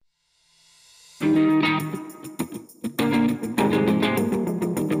Hello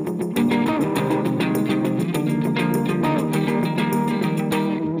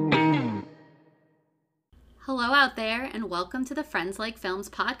out there, and welcome to the Friends Like Films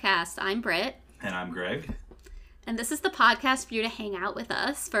podcast. I'm Britt. And I'm Greg. And this is the podcast for you to hang out with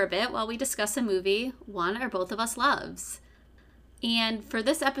us for a bit while we discuss a movie one or both of us loves. And for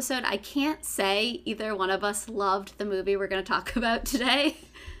this episode, I can't say either one of us loved the movie we're going to talk about today.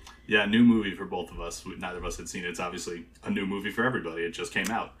 Yeah, new movie for both of us. Neither of us had seen it. It's obviously a new movie for everybody. It just came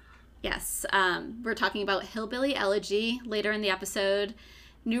out. Yes, we're talking about Hillbilly Elegy later in the episode.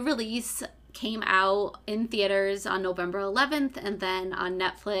 New release came out in theaters on November 11th and then on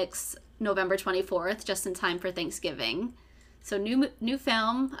Netflix November 24th, just in time for Thanksgiving. So new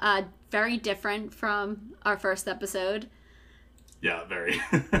film, very different from our first episode. Yeah, very.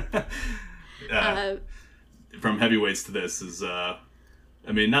 From heavyweights to this is,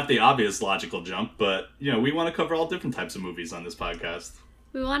 not the obvious logical jump, but, we want to cover all different types of movies on this podcast.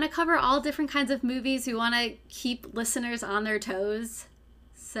 We want to cover all different kinds of movies. We want to keep listeners on their toes.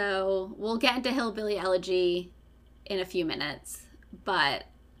 So we'll get into Hillbilly Elegy in a few minutes. But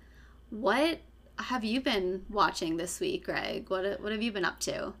what have you been watching this week, Greg? What have you been up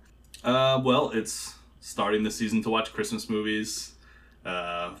to? Well, it's starting the season to watch Christmas movies.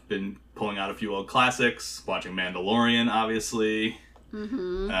 Been pulling out a few old classics, watching Mandalorian, obviously.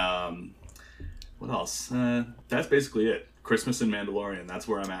 Mm-hmm. What else? That's basically it. Christmas and Mandalorian. That's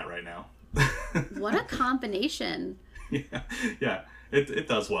where I'm at right now. What a combination. Yeah. It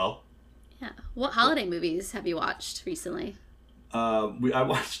does well. Yeah. What holiday movies have you watched recently? I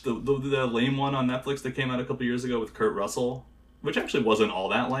watched the lame one on Netflix that came out a couple years ago with Kurt Russell, which actually wasn't all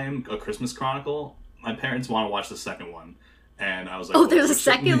that lame, A Christmas Chronicle. My parents want to watch the second one, and I was like, there's a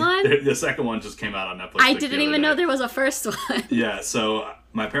second one? The second one just came out on Netflix. I didn't even know there was a first one. Yeah, so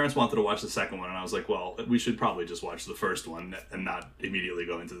my parents wanted to watch the second one, and I was like, well, we should probably just watch the first one and not immediately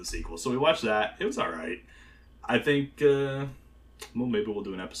go into the sequel. So we watched that. It was all right. I think, maybe we'll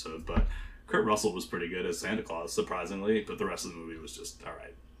do an episode, but Kurt Russell was pretty good as Santa Claus, surprisingly, but the rest of the movie was just all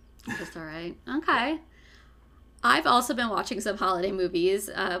right. Just all right. Okay. I've also been watching some holiday movies.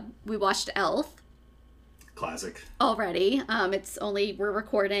 We watched Elf. Classic. Already. We're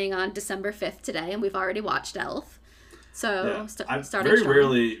recording on December 5th today, and we've already watched Elf. So, yeah. Started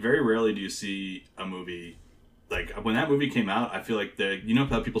very rarely do you see a movie, like, when that movie came out, I feel like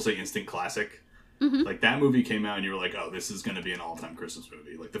how people say instant classic? Mm-hmm. Like, that movie came out and you were like, oh, this is going to be an all-time Christmas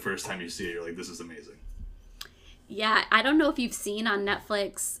movie. Like, the first time you see it, you're like, this is amazing. Yeah, I don't know if you've seen on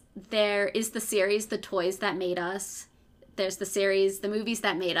Netflix, there is the series The Toys That Made Us. There's the series The Movies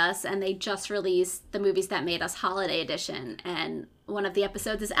That Made Us, and they just released The Movies That Made Us Holiday Edition. And one of the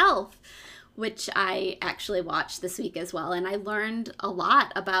episodes is Elf, which I actually watched this week as well. And I learned a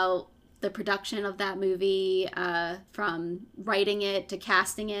lot about the production of that movie, from writing it to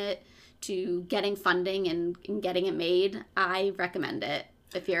casting it, to getting funding and getting it made. I recommend it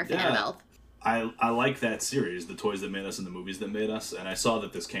if you're a fan of Elf. I like that series, The Toys That Made Us and The Movies That Made Us, and I saw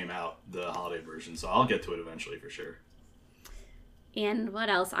that this came out, the holiday version, so I'll get to it eventually for sure. And what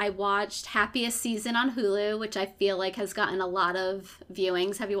else? I watched Happiest Season on Hulu, which I feel like has gotten a lot of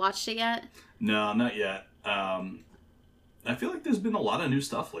viewings. Have you watched it yet? No, not yet. I feel like there's been a lot of new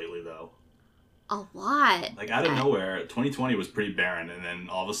stuff lately, though. A lot. Like, out of nowhere, 2020 was pretty barren, and then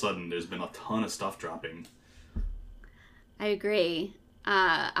all of a sudden, there's been a ton of stuff dropping. I agree.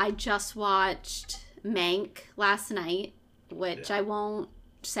 I just watched Mank last night, which I won't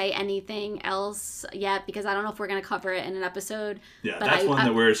say anything else yet, because I don't know if we're going to cover it in an episode. Yeah, but that's one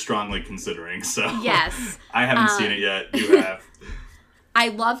that we're strongly considering, so... Yes. I haven't seen it yet. You have. I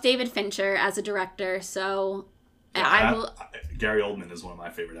love David Fincher as a director, so... Yeah, Gary Oldman is one of my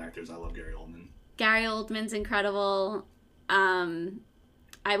favorite actors. I love Gary Oldman. Gary Oldman's incredible.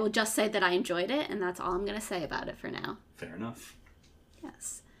 I will just say that I enjoyed it, and that's all I'm going to say about it for now. Fair enough.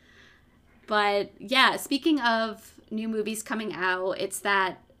 Yes. But, yeah, speaking of new movies coming out, it's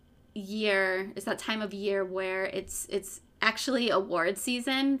that time of year where it's actually award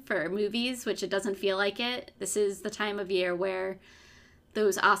season for movies, which it doesn't feel like it. This is the time of year where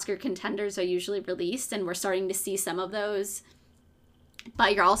those Oscar contenders are usually released, and we're starting to see some of those.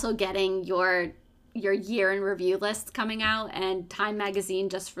 But you're also getting your year in review lists coming out, and Time Magazine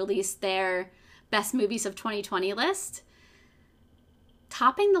just released their Best Movies of 2020 list.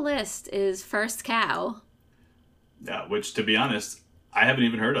 Topping the list is First Cow. Yeah, which, to be honest, I haven't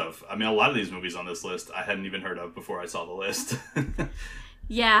even heard of. I mean, a lot of these movies on this list I hadn't even heard of before I saw the list.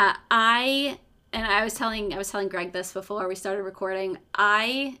 Yeah, I was telling Greg this before we started recording.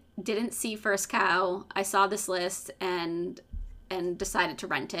 I didn't see First Cow. I saw this list and decided to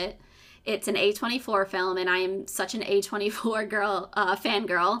rent it. It's an A24 film, and I am such an A24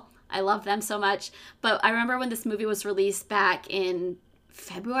 fangirl. I love them so much. But I remember when this movie was released back in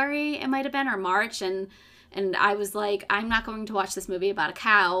February, it might have been, or March, and I was like, I'm not going to watch this movie about a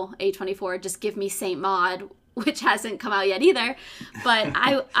cow, A24, just give me Saint Maud, which hasn't come out yet either. But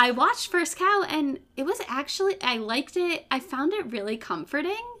I watched First Cow, and it was actually, I liked it. I found it really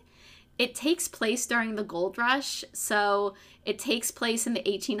comforting. It takes place during the gold rush, so it takes place in the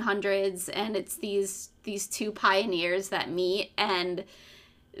 1800s, and it's these two pioneers that meet, and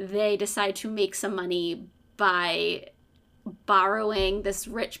they decide to make some money by borrowing this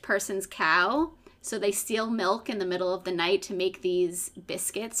rich person's cow. So they steal milk in the middle of the night to make these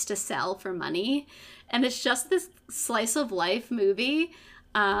biscuits to sell for money. And it's just this slice of life movie.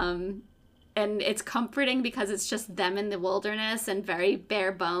 And it's comforting because it's just them in the wilderness and very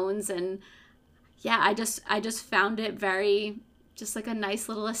bare bones. And yeah, I just found it very, just like a nice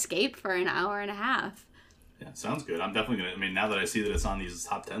little escape for an hour and a half. Yeah, sounds good. I'm definitely going to, I mean, now that I see that it's on these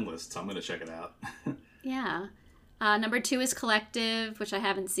top 10 lists, I'm going to check it out. Yeah. Number 2 is Collective, which I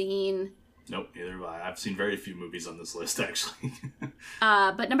haven't seen. Nope, neither have I. I've seen very few movies on this list, actually.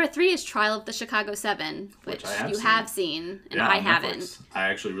 But number 3 is Trial of the Chicago 7, which you have seen, and I haven't. Netflix. I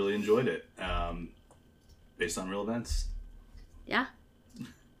actually really enjoyed it, based on real events. Yeah.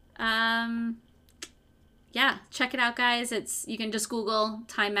 Yeah, check it out, guys. You can just Google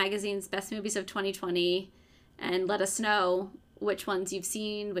Time Magazine's Best Movies of 2020 and let us know which ones you've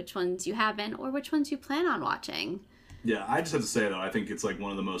seen, which ones you haven't, or which ones you plan on watching. Yeah, I just have to say, though, I think it's like one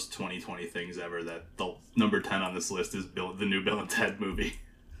of the most 2020 things ever that the number 10 on this list is the new Bill and Ted movie.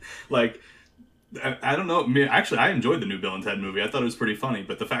 Like, I don't know. Actually, I enjoyed the new Bill and Ted movie. I thought it was pretty funny,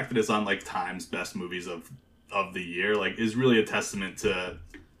 but the fact that it's on, like, Time's Best Movies of the year, like, is really a testament to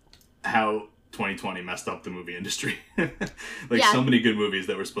how 2020 messed up the movie industry. So many good movies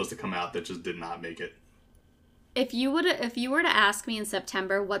that were supposed to come out that just did not make it. If you were to ask me in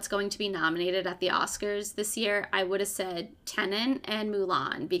September what's going to be nominated at the Oscars this year, I would have said Tenet and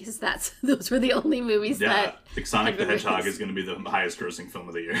Mulan, because those were the only movies that... Yeah, Sonic the Hedgehog is going to be the highest grossing film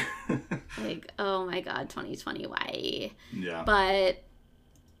of the year. Like, oh my god, 2020, why? Yeah. But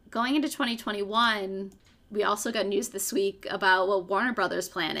going into 2021, we also got news this week about what Warner Brothers'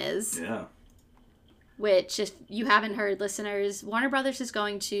 plan is. Yeah. Which, if you haven't heard, listeners, Warner Brothers is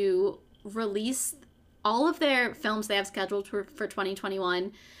going to release all of their films they have scheduled for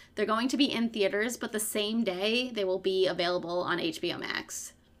 2021. They're going to be in theaters, but the same day they will be available on HBO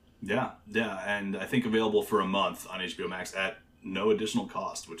Max. Yeah, and I think available for a month on HBO Max at no additional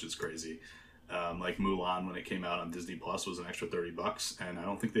cost, which is crazy. Like Mulan, when it came out on Disney Plus, was an extra $30, and I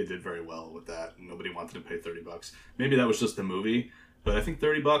don't think they did very well with that. Nobody wanted to pay $30. Maybe that was just the movie, but I think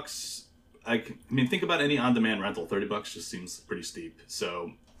 $30. I mean, think about any on-demand rental. $30 just seems pretty steep.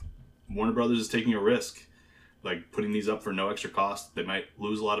 So Warner Brothers is taking a risk, like putting these up for no extra cost. They might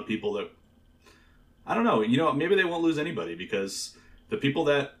lose a lot of people that, I don't know, maybe they won't lose anybody, because the people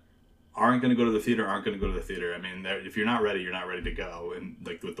that aren't going to go to the theater aren't going to go to the theater. I mean, if you're not ready, you're not ready to go, and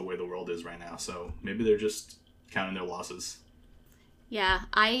like with the way the world is right now. So maybe they're just counting their losses. Yeah,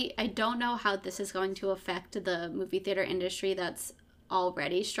 I don't know how this is going to affect the movie theater industry that's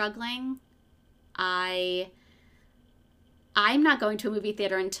already struggling. I'm not going to a movie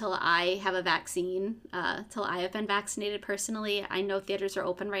theater until I have a vaccine, till I have been vaccinated personally. I know theaters are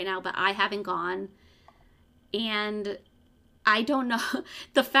open right now, but I haven't gone. And I don't know.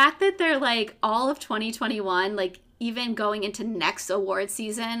 The fact that they're like all of 2021, like even going into next award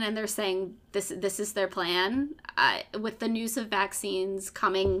season, and they're saying this is their plan, with the news of vaccines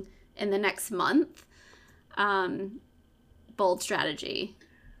coming in the next month, bold strategy.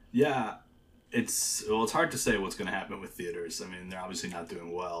 Yeah. It's hard to say what's going to happen with theaters. I mean, they're obviously not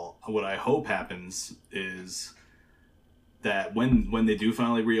doing well. What I hope happens is that when they do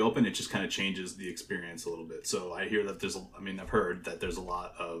finally reopen, it just kind of changes the experience a little bit. So I hear that I've heard that there's a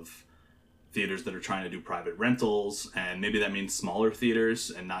lot of theaters that are trying to do private rentals, and maybe that means smaller theaters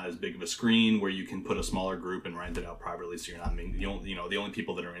and not as big of a screen where you can put a smaller group and rent it out privately. So you're not the only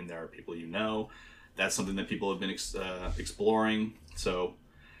people that are in there are people you know. That's something that people have been exploring. So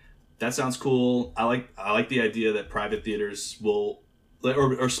that sounds cool. I like the idea that private theaters will,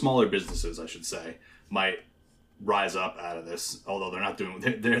 or smaller businesses, I should say, might rise up out of this. Although they're not doing,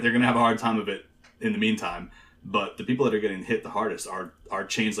 they're going to have a hard time of it in the meantime. But the people that are getting hit the hardest are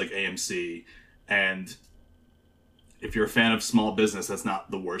chains like AMC. And if you're a fan of small business, that's not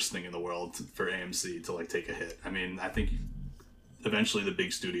the worst thing in the world for AMC to like take a hit. I mean, I think eventually the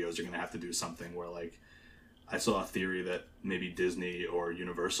big studios are going to have to do something where like, I saw a theory that maybe Disney or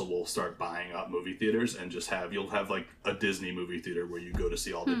Universal will start buying up movie theaters and just you'll have like a Disney movie theater where you go to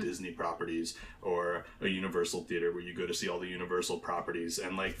see all the Disney properties, or a Universal theater where you go to see all the Universal properties.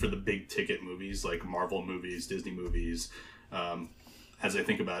 And like for the big ticket movies, like Marvel movies, Disney movies, as I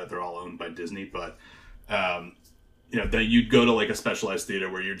think about it, they're all owned by Disney, but that you'd go to like a specialized theater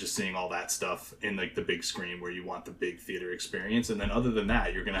where you're just seeing all that stuff in like the big screen where you want the big theater experience. And then other than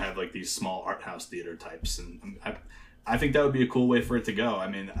that, you're going to have like these small art house theater types. And I think that would be a cool way for it to go. I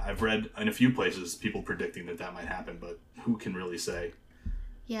mean, I've read in a few places people predicting that might happen, but who can really say?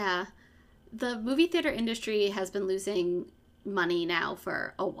 Yeah. The movie theater industry has been losing money now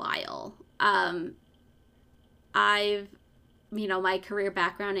for a while. My career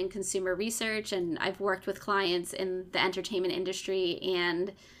background in consumer research, and I've worked with clients in the entertainment industry,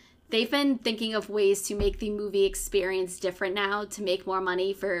 and they've been thinking of ways to make the movie experience different now to make more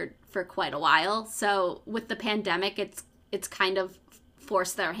money for quite a while. So with the pandemic, it's kind of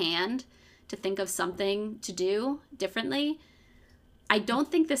forced their hand to think of something to do differently. I don't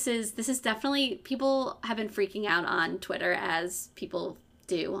think this is definitely, people have been freaking out on Twitter, as people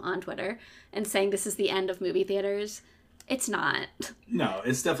do on Twitter, and saying this is the end of movie theaters. It's not. No,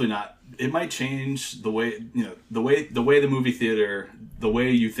 it's definitely not. It might change the way, the way the movie theater, the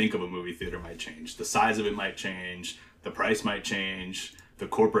way you think of a movie theater might change. The size of it might change. The price might change. The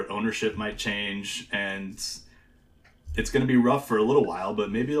corporate ownership might change. And it's going to be rough for a little while,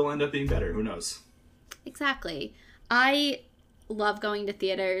 but maybe it'll end up being better. Who knows? Exactly. I love going to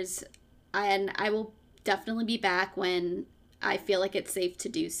theaters, and I will definitely be back when I feel like it's safe to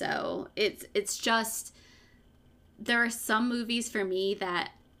do so. It's just, there are some movies for me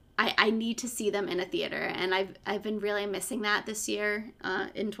that I need to see them in a theater, and I've been really missing that this year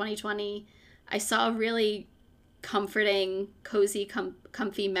in 2020. I saw a really comforting, cozy,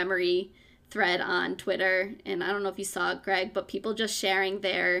 comfy memory thread on Twitter, and I don't know if you saw it, Greg, but people just sharing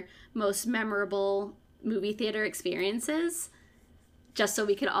their most memorable movie theater experiences, just so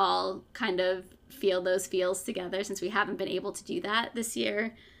we could all kind of feel those feels together, since we haven't been able to do that this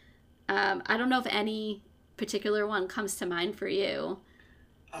year. I don't know if any particular one comes to mind for you.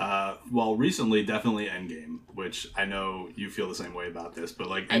 Well, recently, definitely Endgame, which I know you feel the same way about this, but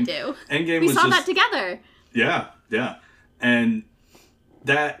like, I do. Endgame, we saw that together. Yeah. And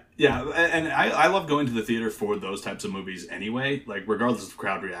that, and I love going to the theater for those types of movies anyway, like regardless of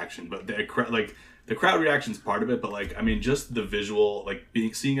crowd reaction, but the crowd reaction's part of it, but like, I mean, just the visual, like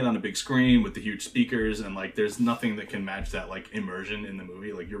seeing it on a big screen with the huge speakers, and like, there's nothing that can match that like immersion in the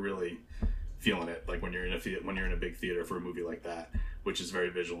movie. Like, you're really feeling it, like when you're in a big theater for a movie like that, which is very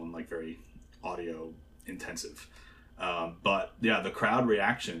visual and like very audio intensive. But yeah, the crowd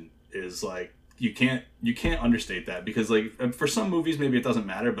reaction is like, you can't understate that, because like for some movies maybe it doesn't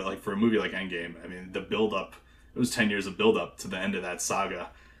matter, but like for a movie like Endgame, I mean, the build up, it was 10 years of build up to the end of that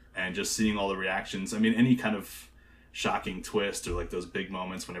saga, and just seeing all the reactions. I mean, any kind of shocking twist or like those big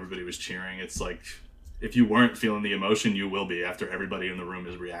moments when everybody was cheering, it's like, if you weren't feeling the emotion, you will be after everybody in the room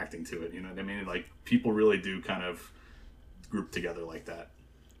is reacting to it. You know what I mean? Like, people really do kind of group together like that.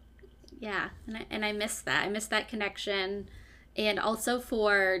 Yeah, and I miss that. I miss that connection. And also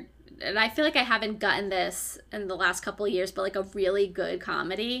and I feel like I haven't gotten this in the last couple of years, but like a really good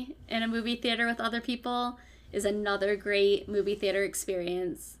comedy in a movie theater with other people is another great movie theater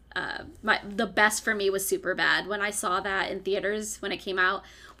experience. The best for me was Superbad. When I saw that in theaters when it came out,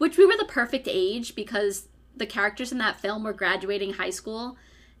 which we were the perfect age, because the characters in that film were graduating high school,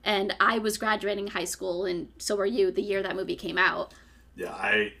 and I was graduating high school, and so were you, the year that movie came out. Yeah,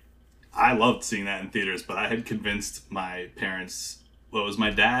 I loved seeing that in theaters, but I had convinced my parents. Well, it was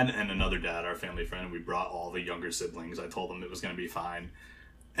my dad and another dad, our family friend. We brought all the younger siblings. I told them it was going to be fine,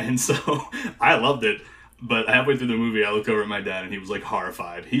 and so I loved it. But halfway through the movie, I looked over at my dad, and he was like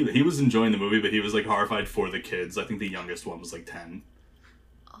horrified. He was enjoying the movie, but he was like horrified for the kids. I think the youngest one was like 10.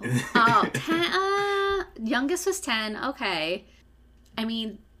 Oh, 10? Youngest was 10. Okay. I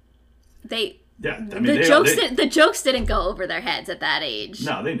mean, the jokes didn't go over their heads at that age.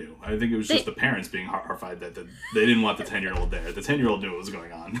 No, they knew. I think it was just the parents being horrified that they didn't want the 10-year-old there. The 10-year-old knew what was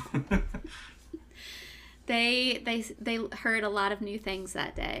going on. They heard a lot of new things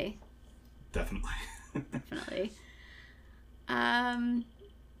that day. Definitely. Definitely.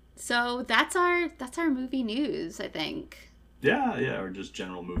 So that's our movie news, I think. Yeah, or just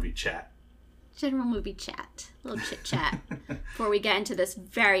general movie chat. General movie chat. A little chit chat before we get into this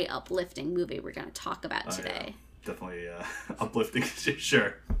very uplifting movie we're going to talk about today. Yeah. Definitely uplifting,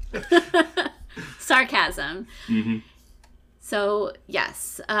 sure. Sarcasm. Mm-hmm. So,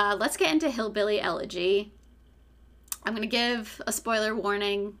 yes, let's get into Hillbilly Elegy. I'm going to give a spoiler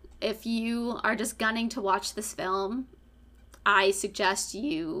warning. If you are just gunning to watch this film, I suggest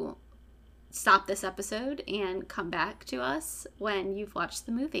you stop this episode and come back to us when you've watched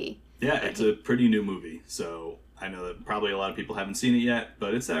the movie. Yeah, it's a pretty new movie, so I know that probably a lot of people haven't seen it yet,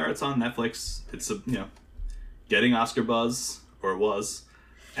 but it's there. It's on Netflix. It's getting Oscar buzz, or it was,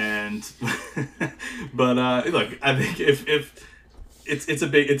 and but look, I think if it's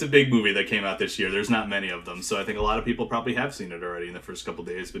a big movie that came out this year. There's not many of them, so I think a lot of people probably have seen it already in the first couple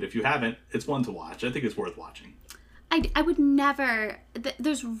days. But if you haven't, it's one to watch. I think it's worth watching. I would never.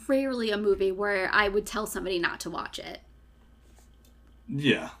 There's rarely a movie where I would tell somebody not to watch it.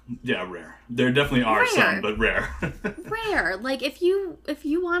 Yeah, rare. There definitely are some, but rare. Rare. Like if you're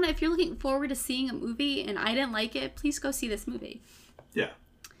looking forward to seeing a movie and I didn't like it, please go see this movie. Yeah.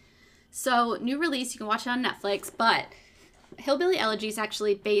 So, new release, you can watch it on Netflix, but Hillbilly Elegy is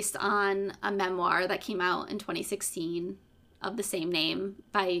actually based on a memoir that came out in 2016 of the same name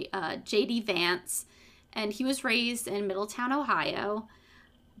by J.D. Vance. And he was raised in Middletown, Ohio,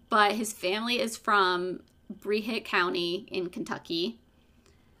 but his family is from Breathitt County in Kentucky.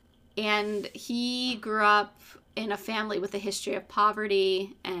 And he grew up in a family with a history of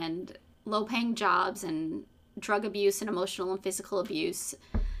poverty and low-paying jobs and drug abuse and emotional and physical abuse.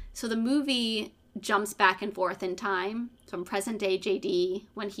 So the movie jumps back and forth in time from present-day JD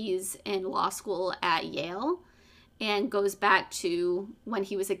when he's in law school at Yale, and goes back to when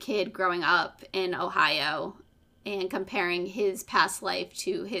he was a kid growing up in Ohio and comparing his past life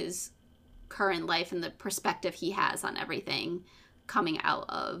to his current life and the perspective he has on everything coming out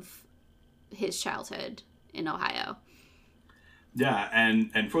of his childhood in Ohio. Yeah,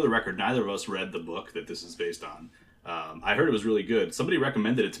 and for the record, neither of us read the book that this is based on. I heard it was really good. Somebody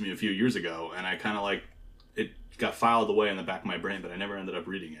recommended it to me a few years ago, and I kind of it got filed away in the back of my brain, but I never ended up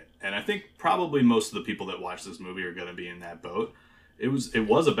reading it. And I think probably most of the people that watch this movie are going to be in that boat. It was a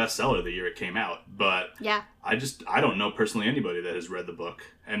bestseller the year it came out, but yeah, I don't know personally anybody that has read the book,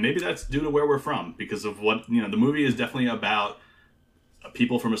 and maybe that's due to where we're from, because of what the movie is definitely about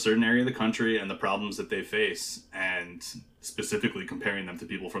people from a certain area of the country and the problems that they face, and specifically comparing them to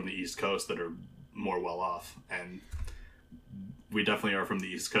people from the East Coast that are more well off. And we definitely are from the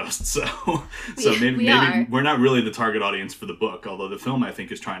East Coast, so maybe we're not really the target audience for the book, although the film I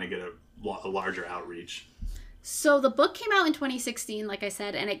think is trying to get a larger outreach. So the book came out in 2016, like I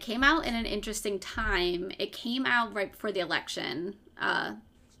said, and it came out in an interesting time. It came out right before the election,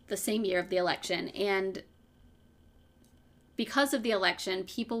 the same year of the election, and because of the election,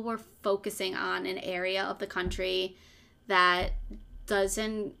 people were focusing on an area of the country that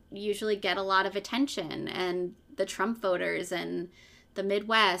doesn't usually get a lot of attention, and the Trump voters and the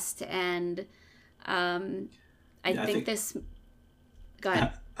Midwest, and I think this... Go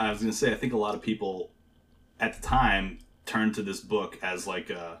ahead. I was going to say, I think a lot of people at the time turned to this book as like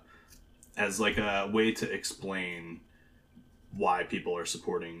a way to explain why people are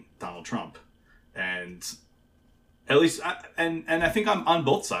supporting Donald Trump. And at least, and I think I'm on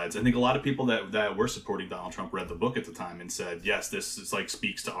both sides. I think a lot of people that were supporting Donald Trump read the book at the time and said, yes, this is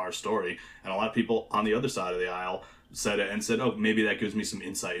speaks to our story. And a lot of people on the other side of the aisle said it and said, oh, maybe that gives me some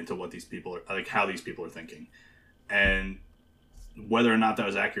insight into what these people are, how these people are thinking. And whether or not that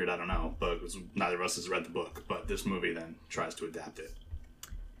was accurate, I don't know, but neither of us has read the book. But this movie then tries to adapt it.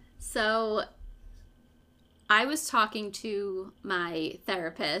 So I was talking to my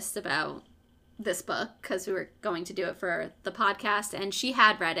therapist about this book because we were going to do it for the podcast, and she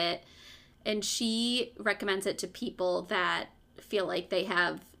had read it, and she recommends it to people that feel like they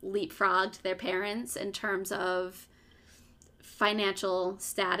have leapfrogged their parents in terms of financial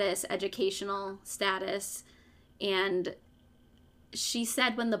status, educational status. And she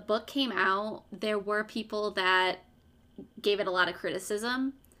said when the book came out, there were people that gave it a lot of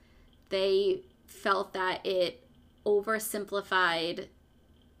criticism. They felt that it oversimplified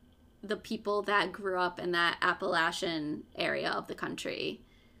the people that grew up in that Appalachian area of the country.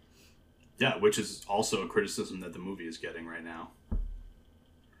 Yeah, which is also a criticism that the movie is getting right now.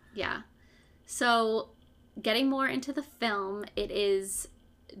 Yeah. So, getting more into the film, it is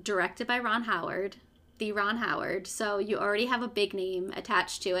directed by Ron Howard, the Ron Howard. So, you already have a big name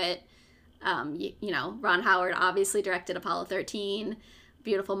attached to it. You know, Ron Howard obviously directed Apollo 13,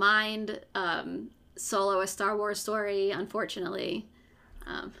 Beautiful Mind, Solo, A Star Wars Story, unfortunately.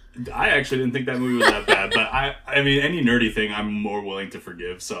 I actually didn't think that movie was that bad, but I mean, any nerdy thing I'm more willing to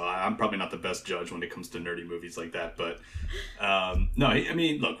forgive, so I'm probably not the best judge when it comes to nerdy movies like that, but no, I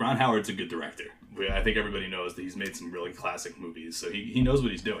mean, look, Ron Howard's a good director. I think everybody knows that he's made some really classic movies, so he knows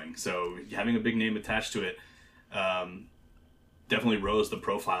what he's doing, so having a big name attached to it definitely rose the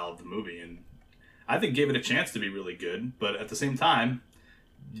profile of the movie. And I think gave it a chance to be really good. But at the same time,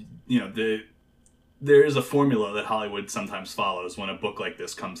 you know, there is a formula that Hollywood sometimes follows when a book like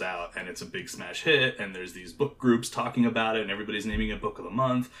this comes out and it's a big smash hit, and there's these book groups talking about it and everybody's naming it Book of the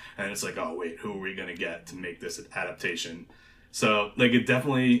Month, and it's like, oh wait, who are we gonna get to make this adaptation? So like, it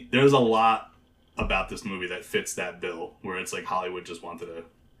definitely, there's a lot about this movie that fits that bill, where it's like Hollywood just wanted to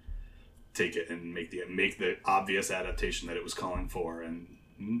take it and make the obvious adaptation that it was calling for, and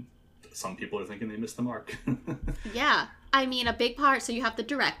some people are thinking they missed the mark. Yeah. I mean, a big part, so you have the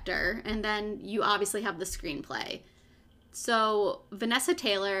director, and then you obviously have the screenplay. So Vanessa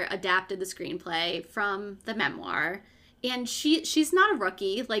Taylor adapted the screenplay from the memoir, and she's not a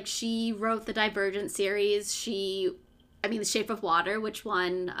rookie. Like, she wrote the Divergent series. The Shape of Water, which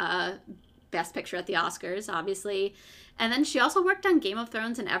won Best Picture at the Oscars, obviously. And then she also worked on Game of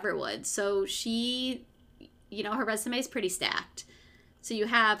Thrones and Everwood. So she, her resume is pretty stacked. So you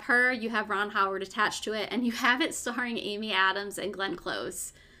have her, you have Ron Howard attached to it, and you have it starring Amy Adams and Glenn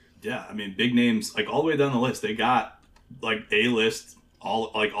Close. Yeah, I mean, big names, like all the way down the list. They got like A-list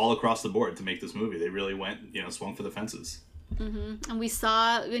all across the board to make this movie. They really went, swung for the fences. Mm-hmm. And we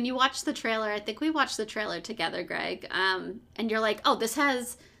saw, when you watched the trailer, I think we watched the trailer together, Greg, and you're like, oh, this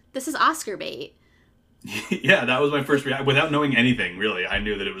is Oscar bait. Yeah, that was my first reaction. Without knowing anything, really, I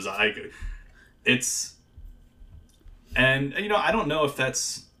knew that it was, and, I don't know if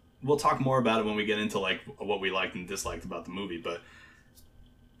that's... We'll talk more about it when we get into, like, what we liked and disliked about the movie, but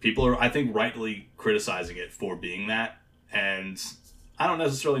people are, I think, rightly criticizing it for being that, and I don't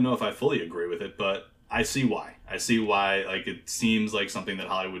necessarily know if I fully agree with it, but I see why. Like, it seems like something that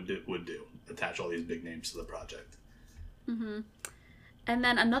Hollywood would do. Attach all these big names to the project. Mm-hmm. And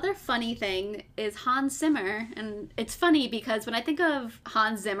then another funny thing is Hans Zimmer, and it's funny because when I think of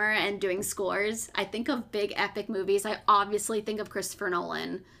Hans Zimmer and doing scores, I think of big epic movies. I obviously think of Christopher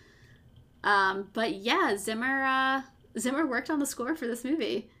Nolan. But yeah, Zimmer worked on the score for this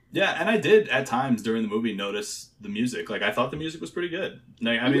movie. Yeah, and I did at times during the movie notice the music. Like, I thought the music was pretty good.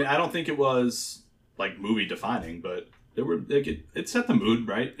 Like, I mean, I don't think it was like movie defining, but there were it set the mood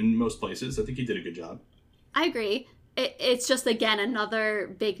right in most places. I think he did a good job. I agree. It's just, again,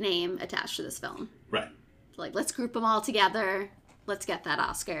 another big name attached to this film. Right. Like, let's group them all together. Let's get that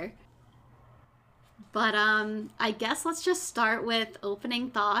Oscar. But I guess let's just start with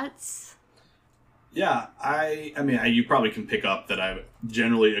opening thoughts. Yeah, I mean, you probably can pick up that I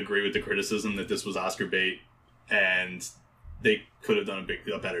generally agree with the criticism that this was Oscar bait, and they could have done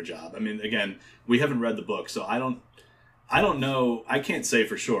a better job. I mean, again, we haven't read the book, so I don't know. I can't say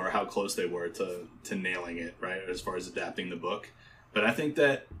for sure how close they were to nailing it, right, as far as adapting the book. But I think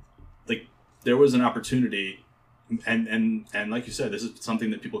that, like, there was an opportunity, and like you said, this is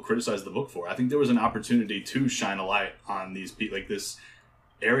something that people criticize the book for. I think there was an opportunity to shine a light on these people, like this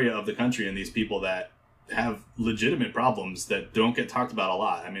area of the country, and these people that have legitimate problems that don't get talked about a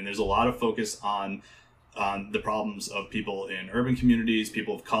lot. I mean, there's a lot of focus on the problems of people in urban communities,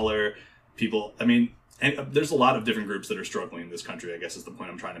 people of color, and there's a lot of different groups that are struggling in this country, I guess is the point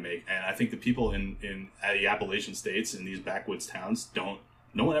I'm trying to make. And I think the people in the Appalachian states, in these backwoods towns,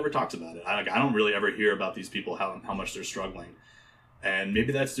 no one ever talks about it. I don't really ever hear about these people, how much they're struggling. And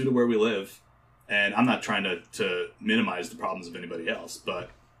maybe that's due to where we live. And I'm not trying to minimize the problems of anybody else,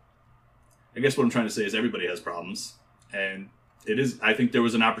 but I guess what I'm trying to say is everybody has problems. And I think there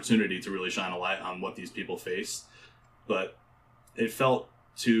was an opportunity to really shine a light on what these people face, but it felt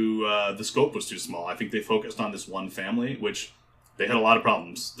the scope was too small. I think they focused on this one family, which they had a lot of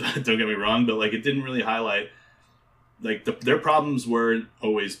problems. Don't get me wrong, but like, it didn't really highlight, like, their problems weren't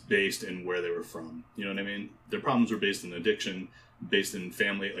always based in where they were from. You know what I mean? Their problems were based in addiction, based in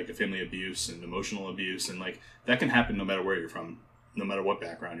family abuse and emotional abuse, and like, that can happen no matter where you're from, no matter what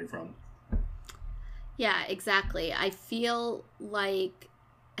background you're from. Yeah, exactly. I feel like,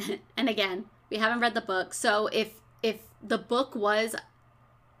 and again, we haven't read the book, so if the book was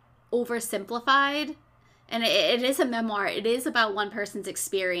oversimplified, and it is a memoir, it is about one person's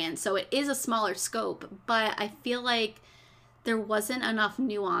experience, so it is a smaller scope, but I feel like there wasn't enough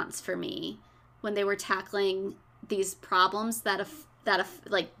nuance for me when they were tackling these problems that affect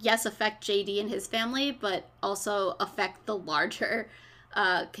JD and his family, but also affect the larger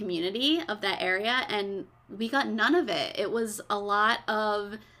community of that area, and we got none of it. It was a lot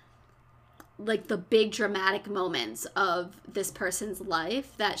of like the big dramatic moments of this person's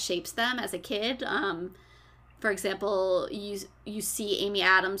life that shapes them as a kid. For example, you see Amy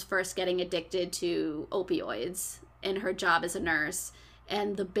Adams first getting addicted to opioids in her job as a nurse,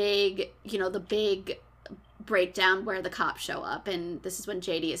 and the big breakdown where the cops show up, and this is when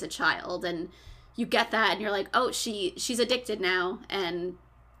JD is a child, and you get that, and you're like, oh, she's addicted now, and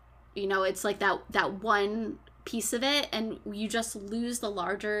you know, it's like that one piece of it, and you just lose the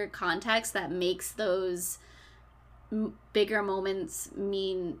larger context that makes those bigger moments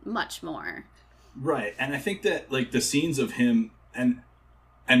mean much more. Right. And I think that like the scenes of him and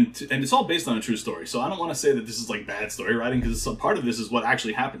it's all based on a true story. So I don't want to say that this is like bad story writing, because some part of this is what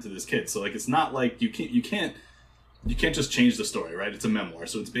actually happened to this kid. So like it's not like you can't just change the story, right? It's a memoir,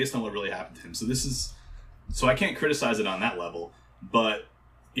 so it's based on what really happened to him. So I can't criticize it on that level, but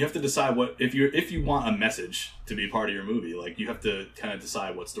you have to decide what if you want a message to be part of your movie, like you have to kind of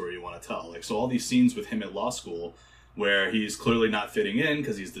decide what story you want to tell. Like, so all these scenes with him at law school where he's clearly not fitting in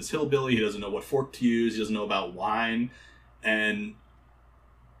because he's this hillbilly, he doesn't know what fork to use, he doesn't know about wine, and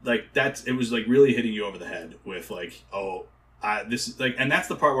like it was like really hitting you over the head with like, this like, and that's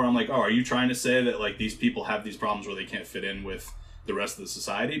the part where I'm like, are you trying to say that like these people have these problems where they can't fit in with the rest of the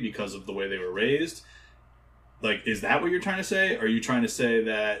society because of the way they were raised? Like, is that what you're trying to say? Or are you trying to say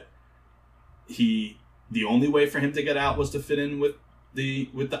that the only way for him to get out was to fit in with the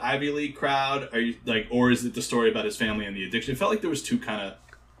Ivy League crowd? Are you like, or is it the story about his family and the addiction? It felt like there was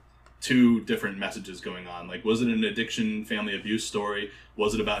two different messages going on. Like, was it an addiction, family abuse story?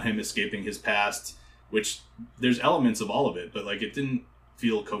 Was it about him escaping his past? Which there's elements of all of it, but like it didn't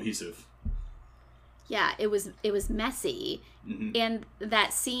feel cohesive. Yeah, it was messy. Mm-hmm. And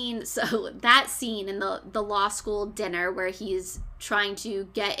that scene in the law school dinner where he's trying to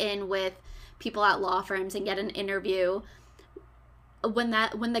get in with people at law firms and get an interview, when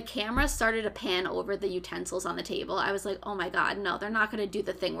the camera started to pan over the utensils on the table, I was like, oh my god, no, they're not going to do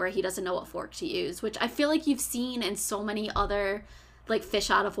the thing where he doesn't know what fork to use, which I feel like you've seen in so many other like fish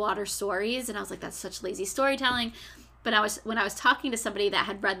out of water stories. And I was like, that's such lazy storytelling. But when I was talking to somebody that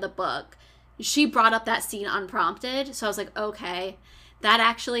had read the book, she brought up that scene unprompted. So I was like, okay, that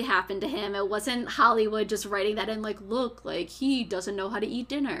actually happened to him. It wasn't Hollywood just writing that in like, look, like he doesn't know how to eat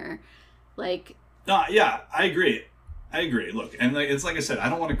dinner. Like, no, yeah, I agree. Look, and like it's like I said, I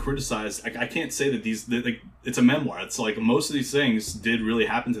don't want to criticize. I can't say that like it's a memoir. It's like most of these things did really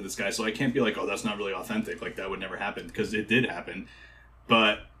happen to this guy, so I can't be like, oh, that's not really authentic. Like that would never happen, because it did happen.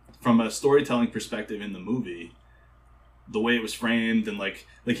 But from a storytelling perspective in the movie, the way it was framed and like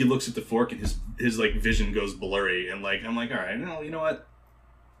he looks at the fork and his like vision goes blurry, and like I'm like, all right, no, you know what?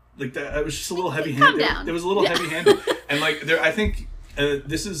 Like that, it was just a little heavy-handed. It was a little heavy-handed, and like there, I think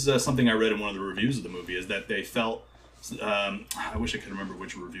this is something I read in one of the reviews of the movie, is that they felt. I wish I could remember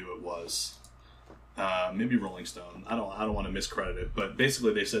which review it was. Maybe Rolling Stone. I don't want to miscredit it, but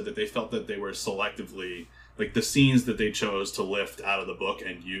basically they said that they felt that they were selectively, like the scenes that they chose to lift out of the book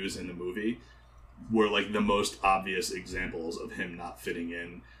and use in the movie were like the most obvious examples of him not fitting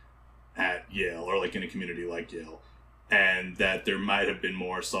in at Yale, or like in a community like Yale, and that there might have been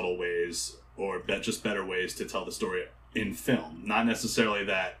more subtle ways or just better ways to tell the story in film. Not necessarily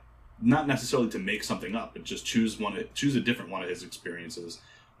to make something up, but just choose a different one of his experiences,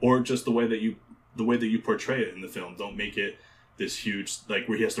 or just the way that you portray it in the film. Don't make it this huge, like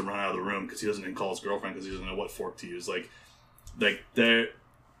where he has to run out of the room because he doesn't call his girlfriend because he doesn't know what fork to use. Like there.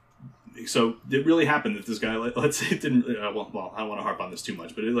 So it really happened that this guy, let's say it didn't. Well, I don't want to harp on this too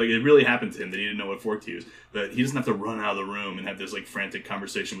much, but it really happened to him that he didn't know what fork to use. But he doesn't have to run out of the room and have this like frantic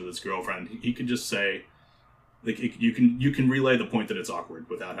conversation with his girlfriend. He could just say. Like you can relay the point that it's awkward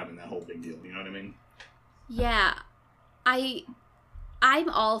without having that whole big deal. You know what I mean? Yeah, I'm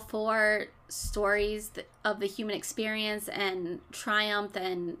all for stories of the human experience and triumph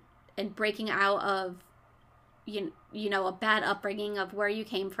and breaking out of you know a bad upbringing of where you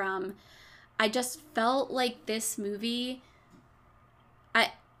came from. I just felt like this movie,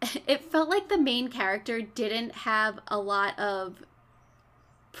 it felt like the main character didn't have a lot of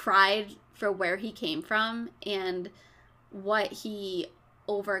pride for where he came from and what he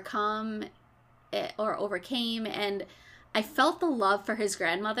overcame, and I felt the love for his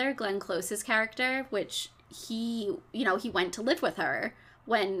grandmother, Glenn Close's character, which he went to live with her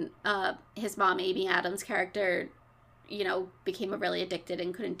when his mom, Amy Adams' character, became really addicted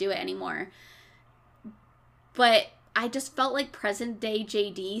and couldn't do it anymore. But I just felt like present day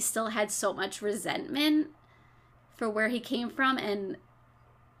JD still had so much resentment for where he came from, and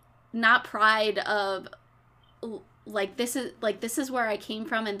not pride of like this is where I came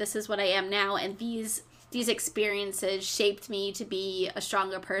from and this is what I am now, and these experiences shaped me to be a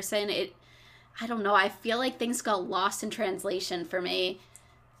stronger person. I don't know, I feel like things got lost in translation for me.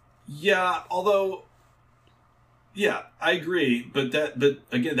 Yeah, although I agree, but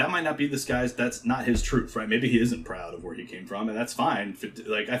again, that might not be this guy's. That's not his truth, right? Maybe he isn't proud of where he came from, and that's fine.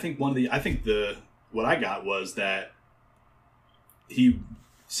 Like I think what I got was that he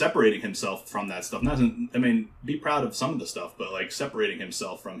separating himself from that stuff. Not, I mean, be proud of some of the stuff, but like separating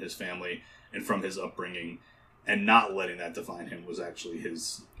himself from his family and from his upbringing, and not letting that define him was actually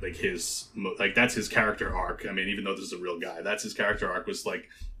his that's his character arc. I mean, even though this is a real guy, that's his character arc, was like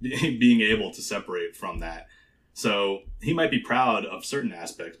being able to separate from that. So he might be proud of certain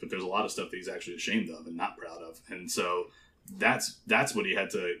aspects, but there's a lot of stuff that he's actually ashamed of and not proud of. And so that's what he had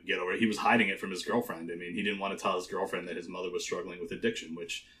to get over. He was hiding it from his girlfriend. I mean, he didn't want to tell his girlfriend that his mother was struggling with addiction,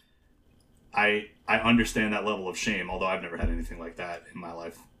 which I understand that level of shame, although I've never had anything like that in my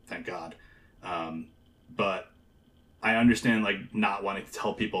life, thank God. But I understand like not wanting to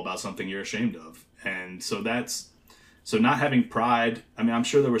tell people about something you're ashamed of. And so so not having pride. I mean, I'm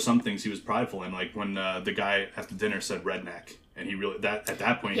sure there were some things he was prideful in, like when the guy after dinner said redneck, and he really, at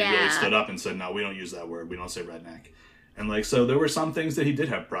that point, he really stood up and said, no, we don't use that word. We don't say redneck. And like, so there were some things that he did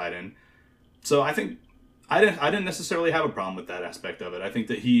have pride in. So I think I didn't necessarily have a problem with that aspect of it. I think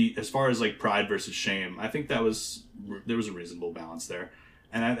that he, as far as like pride versus shame, I think there was a reasonable balance there.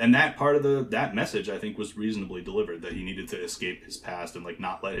 And that part of that message, I think, was reasonably delivered, that he needed to escape his past and like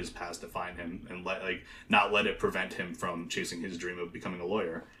not let his past define him, and not let it prevent him from chasing his dream of becoming a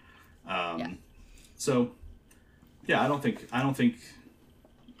lawyer. So yeah, I think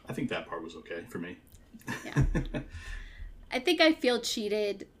that part was okay for me. Yeah. I think I feel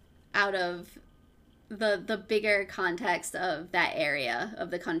cheated out of the bigger context of that area of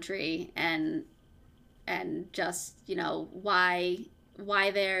the country, and just, you know, why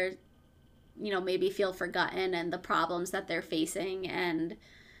they're, you know, maybe feel forgotten, and the problems that they're facing, and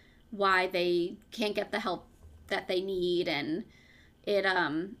why they can't get the help that they need. And it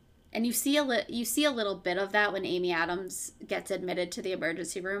and you see a little bit of that when Amy Adams gets admitted to the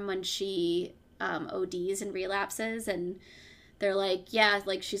emergency room when she ODs and relapses, and they're like, yeah,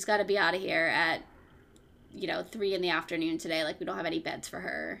 like she's got to be out of here at, you know, 3 p.m. today. Like, we don't have any beds for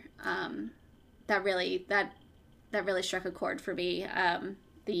her. That really struck a chord for me.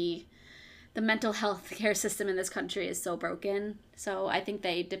 The mental health care system in this country is so broken. So I think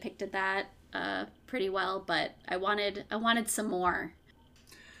they depicted that pretty well, but I wanted some more.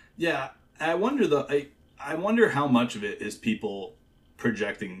 Yeah, I wonder though. I wonder how much of it is people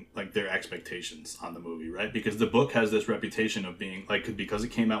projecting like their expectations on the movie, right? Because the book has this reputation of being like, because it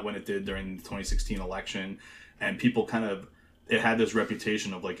came out when it did during the 2016 election, and people it had this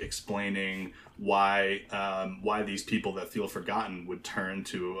reputation of like explaining why these people that feel forgotten would turn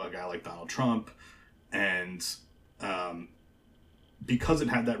to a guy like Donald Trump. And because it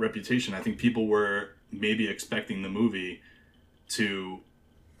had that reputation, I think people were maybe expecting the movie to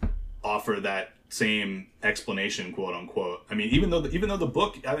offer that same explanation, quote unquote. I mean, even though the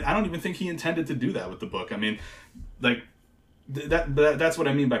book, I don't even think he intended to do that with the book. I mean, like that's what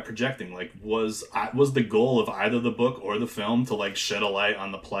I mean by projecting. Like, was the goal of either the book or the film to like shed a light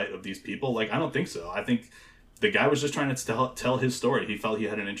on the plight of these people? Like, I don't think so. I think the guy was just trying to tell his story. He felt he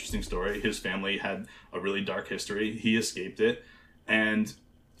had an interesting story. His family had a really dark history. He escaped it, and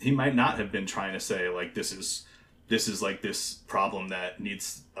he might not have been trying to say like this is like this problem that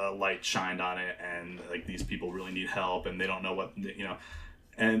needs a light shined on it, and like these people really need help and they don't know what, you know.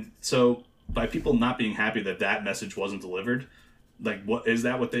 And so by people not being happy that message wasn't delivered, like, what is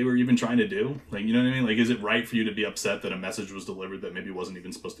that what they were even trying to do? Like, you know what I mean? Like, is it right for you to be upset that a message was delivered that maybe wasn't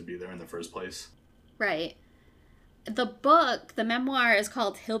even supposed to be there in the first place? Right. The book, the memoir, is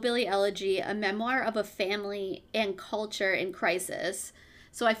called Hillbilly Elegy, a memoir of a family and culture in crisis.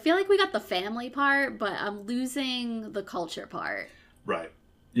 So I feel like we got the family part, but I'm losing the culture part. Right.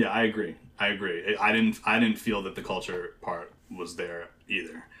 Yeah, I agree. I didn't feel that the culture part was there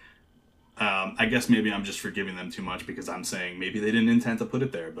either. I guess maybe I'm just forgiving them too much because I'm saying maybe they didn't intend to put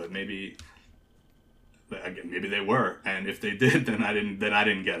it there, but maybe they were, and if they did, then I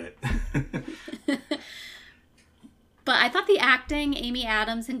didn't get it. But I thought the acting, Amy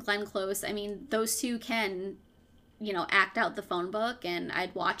Adams and Glenn Close, I mean, those two can, you know, act out the phone book, and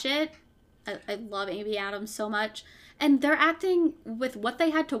I'd watch it. I love Amy Adams so much, and their acting with what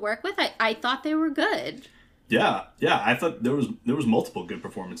they had to work with, I thought they were good. Yeah, I thought there was multiple good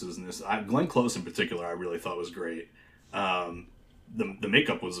performances in this. Glenn Close in particular, I really thought was great. The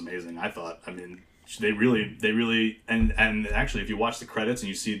makeup was amazing, I thought. I mean, they really and actually, if you watch the credits and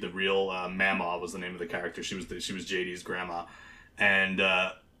you see the real Mama was the name of the character. She was JD's grandma, and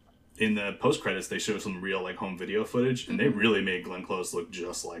in the post credits they show some real like home video footage, and they really made Glenn Close look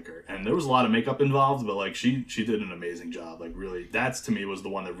just like her. And there was a lot of makeup involved, but like she did an amazing job. Like, really, that's to me was the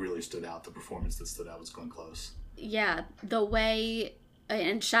one that really stood out. The performance that stood out was Glenn Close. Yeah, the way,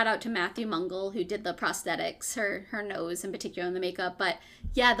 and shout out to Matthew Mungle who did the prosthetics, her nose in particular, and the makeup. But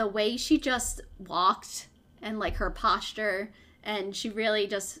yeah, the way she just walked and like her posture and she really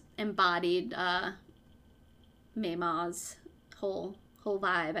just embodied Mae Ma's whole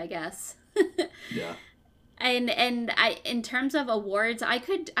vibe, I guess. Yeah. And I, in terms of awards, I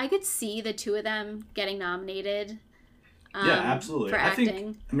could see the two of them getting nominated. Yeah, absolutely. For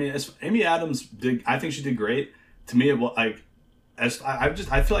acting. As Amy Adams did, I think she did great. To me, it was like,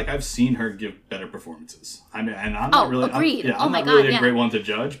 I feel like I've seen her give better performances. I mean, and I'm not really, agreed. I'm not really a great one to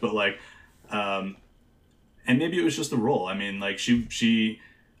judge, but like, and maybe it was just the role. I mean, like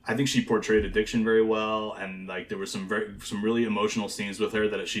I think she portrayed addiction very well, and like there were some really emotional scenes with her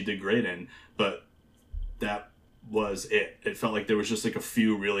that she did great in, but that was it. It felt like there was just like a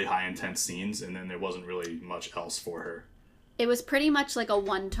few really high intense scenes, and then there wasn't really much else for her. It was pretty much like a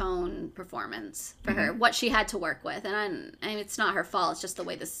one-tone performance for her, what she had to work with. And I mean, it's not her fault. It's just the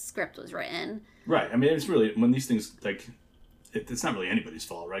way the script was written. Right. I mean, it's really, when these things, like, it's not really anybody's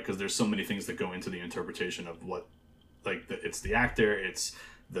fault, right? Because there's so many things that go into the interpretation of what, like, it's the actor, it's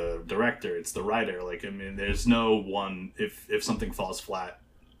the director, it's the writer. Like, I mean, there's no one, if something falls flat,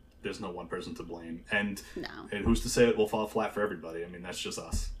 there's no one person to blame. And who's to say it will fall flat for everybody? I mean, that's just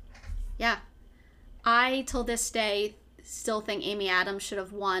us. Yeah. I, till this day, still think Amy Adams should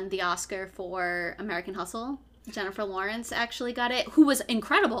have won the Oscar for American Hustle. Jennifer Lawrence actually got it, who was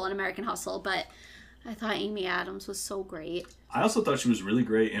incredible in American Hustle, but I thought Amy Adams was so great. I also thought she was really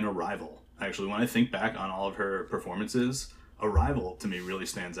great in Arrival. Actually, when I think back on all of her performances, Arrival to me really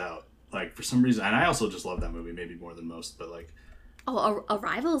stands out. Like, for some reason, and I also just love that movie, maybe more than most, but like... Oh,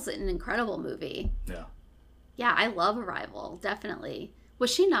 Arrival's an incredible movie. Yeah. Yeah, I love Arrival, definitely. Was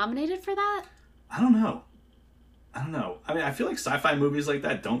she nominated for that? I don't know. I mean, I feel like sci-fi movies like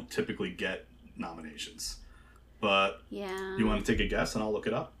that don't typically get nominations. But yeah, you want to take a guess and I'll look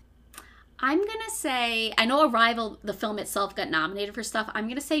it up? I'm going to say, I know Arrival, the film itself, got nominated for stuff. I'm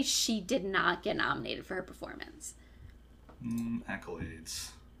going to say she did not get nominated for her performance.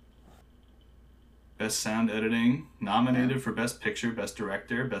 Accolades. Best Sound Editing. Nominated for Best Picture, Best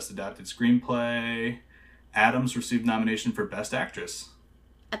Director, Best Adapted Screenplay. Adams received nomination for Best Actress.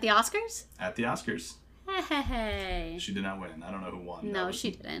 At the Oscars? At the Oscars. Hey. She did not win. I don't know who won. No,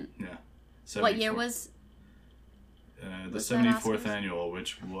 she didn't. Yeah. What year was... the 74th annual,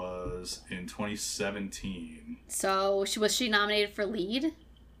 which was in 2017. So, was she nominated for lead?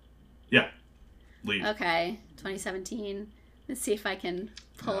 Yeah. Lead. Okay. 2017. Let's see if I can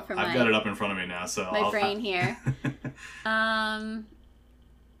pull from I've got it up in front of me now, so my brain here.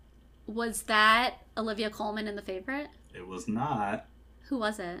 Was that Olivia Colman in The Favorite? It was not. Who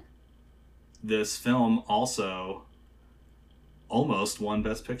was it? This film also almost won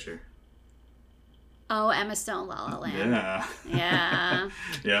Best Picture. Oh, Emma Stone, La La Land. Yeah. Yeah.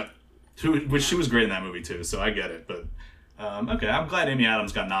 Yeah. She was great in that movie too, so I get it. But okay, I'm glad Amy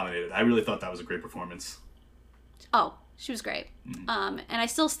Adams got nominated. I really thought that was a great performance. Oh, she was great. And I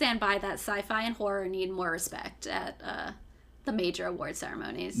still stand by that sci-fi and horror need more respect at the major award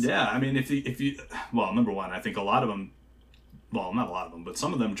ceremonies. Yeah, I mean, if you well, number one, I think a lot of them, well, not a lot of them, but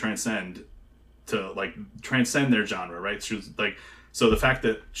some of them transcend their genre, right? So the fact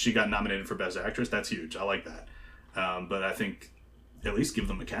that she got nominated for Best Actress, that's huge. I like that. But I think at least give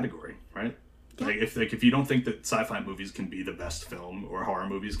them a category, right? Yeah. If you don't think that sci-fi movies can be the best film or horror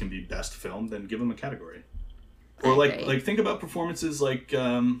movies can be best film, then give them a category. Or like think about performances like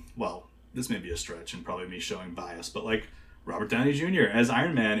well, this may be a stretch and probably me showing bias, but like Robert Downey Jr. as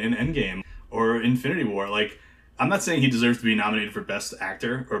Iron Man in Endgame or Infinity War. Like, I'm not saying he deserves to be nominated for Best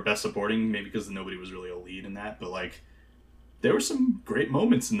Actor or Best Supporting, maybe because nobody was really a lead in that, but like there were some great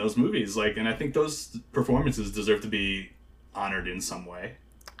moments in those movies, like, and I think those performances deserve to be honored in some way.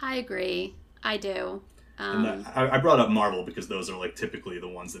 I agree. I do. And I brought up Marvel because those are like typically the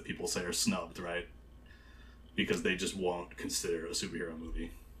ones that people say are snubbed, right? Because they just won't consider a superhero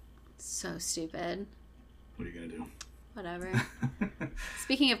movie. So stupid. What are you gonna do? Whatever.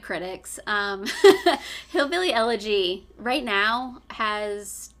 Speaking of critics, Hillbilly Elegy right now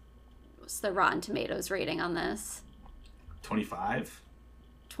has, what's the Rotten Tomatoes rating on this? 25?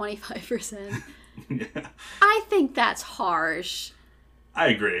 25%. Yeah. I think that's harsh. I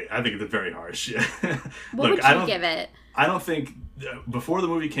agree. I think it's very harsh. Yeah. What would you give it? I don't think before the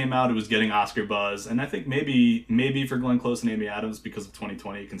movie came out it was getting Oscar buzz, and I think maybe for Glenn Close and Amy Adams because of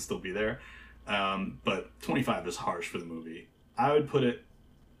 2020 it can still be there. But 25 is harsh for the movie. I would put it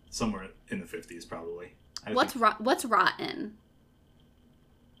somewhere in the 50s probably. What's rotten?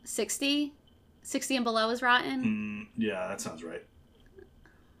 60? 60 and below is rotten? Yeah, that sounds right.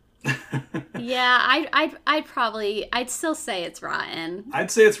 Yeah, I'd still say it's rotten. I'd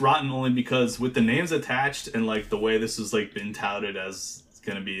say it's rotten only because with the names attached and like the way this has like been touted as it's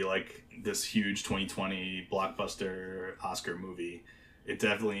gonna be like this huge 2020 blockbuster Oscar movie, it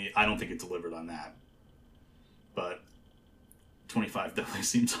definitely, I don't think it delivered on that. But 25 definitely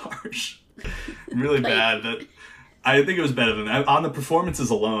seems harsh. Really bad. That I think it was better than that. On the performances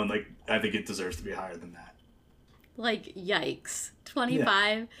alone, like, I think it deserves to be higher than that. Like, yikes.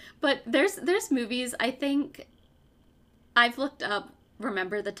 25. Yeah. But there's movies, I think I've looked up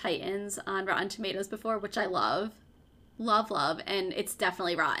Remember the Titans on Rotten Tomatoes before, which I love. Love, and it's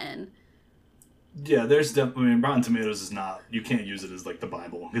definitely rotten. Yeah, there's definitely, I mean, Rotten Tomatoes is not, you can't use it as like the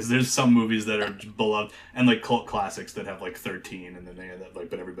Bible, because there's some movies that are beloved and like cult classics that have like 13, and then they end up like,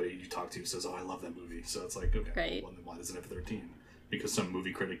 but everybody you talk to says, oh, I love that movie. So it's like, okay, right. Well, then why does it have 13? Because some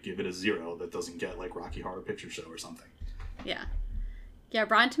movie critic give it a 0 that doesn't get like Rocky Horror Picture Show or something. Yeah. Yeah,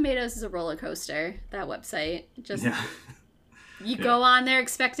 Rotten Tomatoes is a roller coaster, that website. Just, yeah. You go on there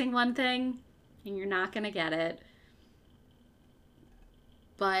expecting one thing, and you're not going to get it.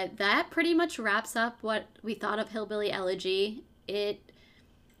 But that pretty much wraps up what we thought of Hillbilly Elegy. It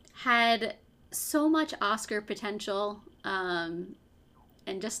had so much Oscar potential, and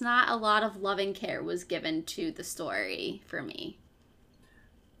just not a lot of loving care was given to the story for me.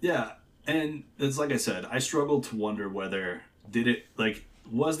 Yeah, and it's like I said, I struggled to wonder whether,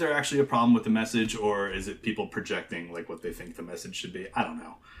 was there actually a problem with the message, or is it people projecting like what they think the message should be? I don't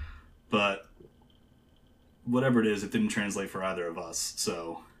know. But whatever it is, it didn't translate for either of us.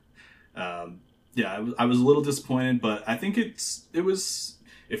 So, I was a little disappointed, but I think it was,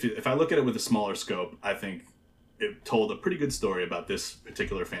 if I look at it with a smaller scope, I think it told a pretty good story about this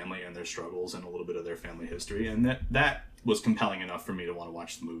particular family and their struggles and a little bit of their family history. And that was compelling enough for me to want to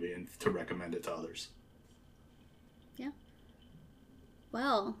watch the movie and to recommend it to others. Yeah.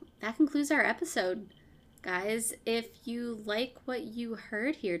 Well, that concludes our episode. Guys, if you like what you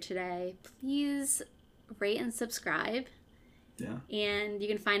heard here today, please rate and subscribe. Yeah. And you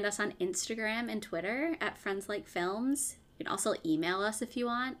can find us on Instagram and Twitter at Friends Like Films. You can also email us if you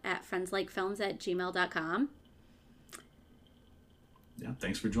want at friendslikefilms@gmail.com. Yeah,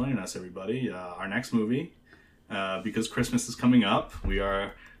 thanks for joining us, everybody. Our next movie, because Christmas is coming up, we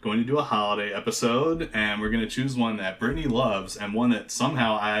are going to do a holiday episode, and we're going to choose one that Brittany loves and one that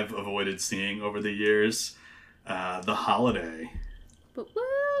somehow I've avoided seeing over the years, The Holiday. Woo!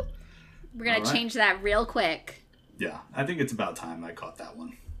 We're going to change that real quick. Yeah, I think it's about time I caught that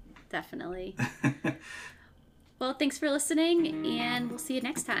one. Definitely. Well, thanks for listening, and we'll see you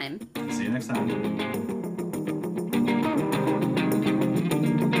next time. See you next time.